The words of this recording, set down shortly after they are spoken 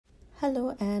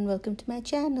Hello and welcome to my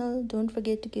channel. Don't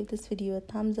forget to give this video a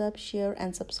thumbs up, share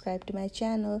and subscribe to my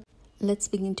channel. Let's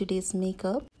begin today's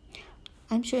makeup.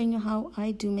 I'm showing you how I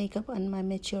do makeup on my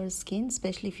mature skin,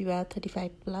 especially if you are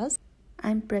 35 plus.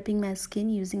 I'm prepping my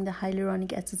skin using the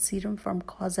hyaluronic acid serum from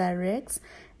COSRX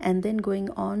and then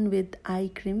going on with eye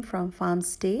cream from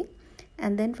Farmstay.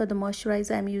 And then for the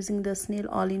moisturizer, I'm using the Snail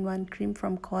all-in-one cream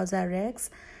from COSRX.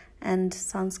 And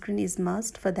sunscreen is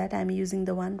must. For that, I'm using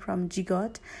the one from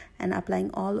Jigot and applying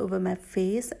all over my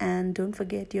face. And don't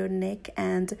forget your neck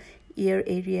and ear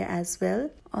area as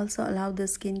well. Also allow the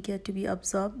skincare to be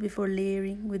absorbed before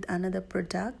layering with another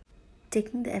product.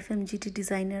 Taking the FMGT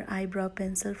Designer Eyebrow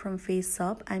Pencil from Face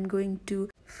Shop, I'm going to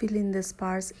fill in the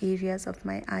sparse areas of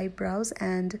my eyebrows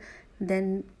and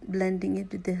then blending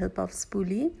it with the help of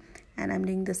spoolie. And I'm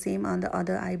doing the same on the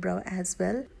other eyebrow as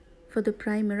well. For the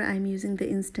primer, I'm using the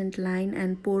Instant Line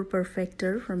and Pore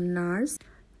Perfector from NARS.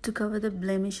 To cover the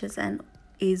blemishes and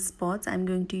age spots, I'm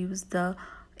going to use the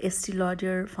Estee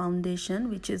Lauder foundation,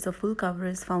 which is a full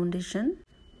coverage foundation.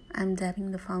 I'm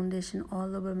dabbing the foundation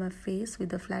all over my face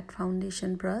with a flat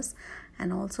foundation brush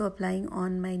and also applying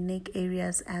on my neck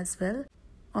areas as well.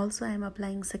 Also, I'm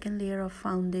applying second layer of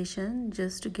foundation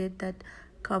just to get that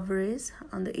coverage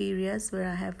on the areas where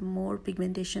I have more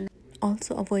pigmentation.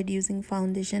 Also avoid using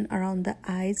foundation around the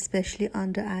eyes, especially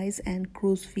under eyes and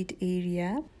crow's feet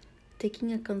area.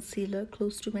 Taking a concealer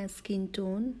close to my skin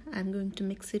tone, I'm going to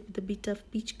mix it with a bit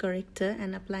of peach corrector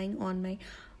and applying on my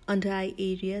under eye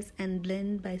areas and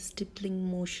blend by stippling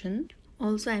motion.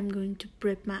 Also, I'm going to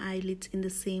prep my eyelids in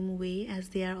the same way as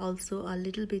they are also a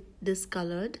little bit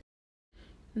discolored.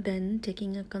 Then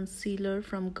taking a concealer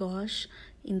from Gosh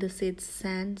in the shade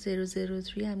Sand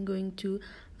 003, I'm going to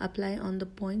apply on the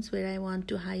points where I want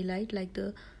to highlight, like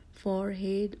the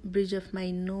forehead, bridge of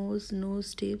my nose,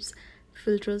 nose tips,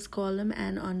 filters column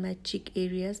and on my cheek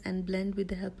areas and blend with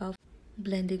the help of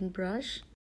blending brush.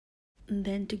 And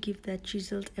then to give that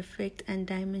chiseled effect and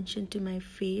dimension to my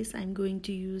face, I'm going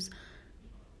to use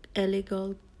LA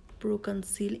Girl Pro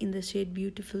Conceal in the shade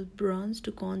Beautiful Bronze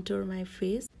to contour my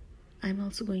face. I'm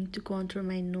also going to contour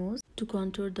my nose. To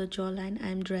contour the jawline,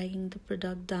 I'm dragging the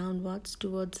product downwards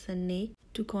towards the neck.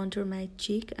 To contour my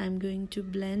cheek, I'm going to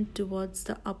blend towards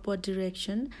the upward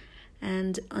direction.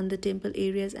 And on the temple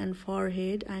areas and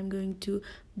forehead, I'm going to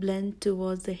blend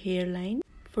towards the hairline.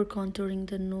 For contouring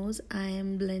the nose, I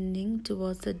am blending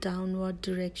towards the downward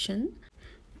direction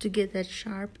to get that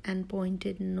sharp and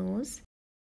pointed nose.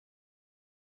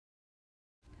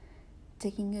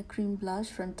 Taking a cream blush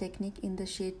from Technique in the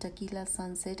shade Tequila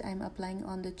Sunset, I'm applying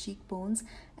on the cheekbones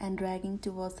and dragging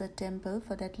towards the temple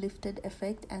for that lifted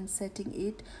effect and setting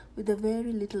it with a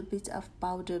very little bit of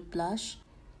powder blush.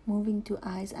 Moving to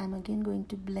eyes, I'm again going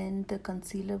to blend the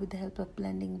concealer with the help of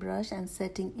blending brush and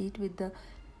setting it with the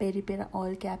Peri Pera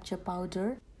Oil Capture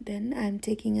Powder. Then I'm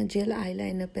taking a gel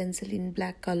eyeliner pencil in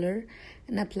black color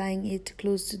and applying it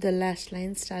close to the lash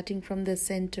line, starting from the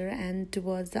center and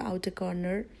towards the outer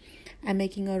corner. I'm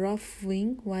making a rough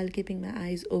wing while keeping my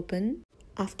eyes open.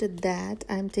 After that,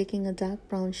 I'm taking a dark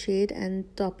brown shade and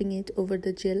topping it over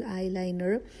the gel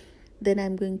eyeliner. Then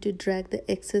I'm going to drag the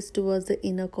excess towards the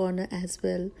inner corner as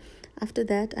well. After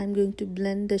that, I'm going to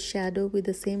blend the shadow with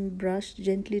the same brush,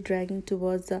 gently dragging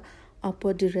towards the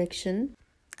upward direction.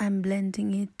 I'm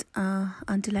blending it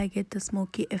until I get the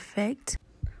smoky effect.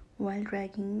 While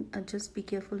dragging, just be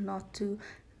careful not to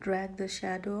drag the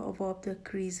shadow above the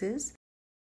creases.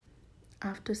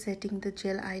 After setting the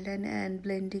gel eyeliner and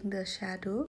blending the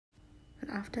shadow,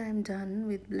 after I'm done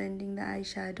with blending the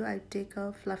eyeshadow, I take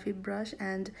a fluffy brush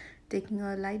and taking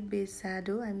a light base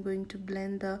shadow, I'm going to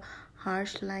blend the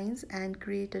harsh lines and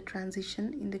create a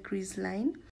transition in the crease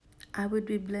line. I would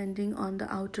be blending on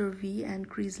the outer V and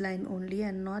crease line only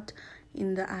and not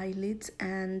in the eyelids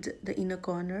and the inner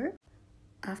corner.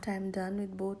 After I'm done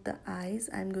with both the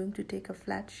eyes, I'm going to take a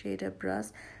flat shader brush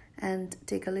and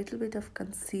take a little bit of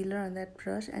concealer on that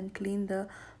brush and clean the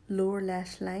lower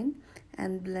lash line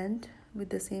and blend with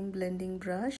the same blending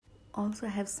brush. Also, I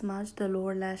have smudged the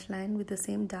lower lash line with the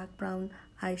same dark brown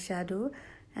eyeshadow,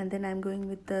 and then I'm going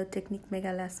with the Technique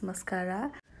Mega Lash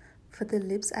Mascara. For the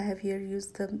lips, I have here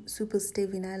used the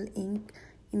Superstay Vinyl Ink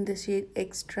in the shade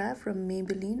Extra from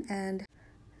Maybelline, and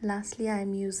lastly I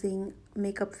am using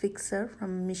Makeup Fixer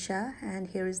from Misha, and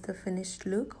here is the finished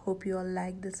look. Hope you all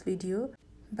like this video.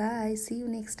 Bye, see you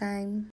next time.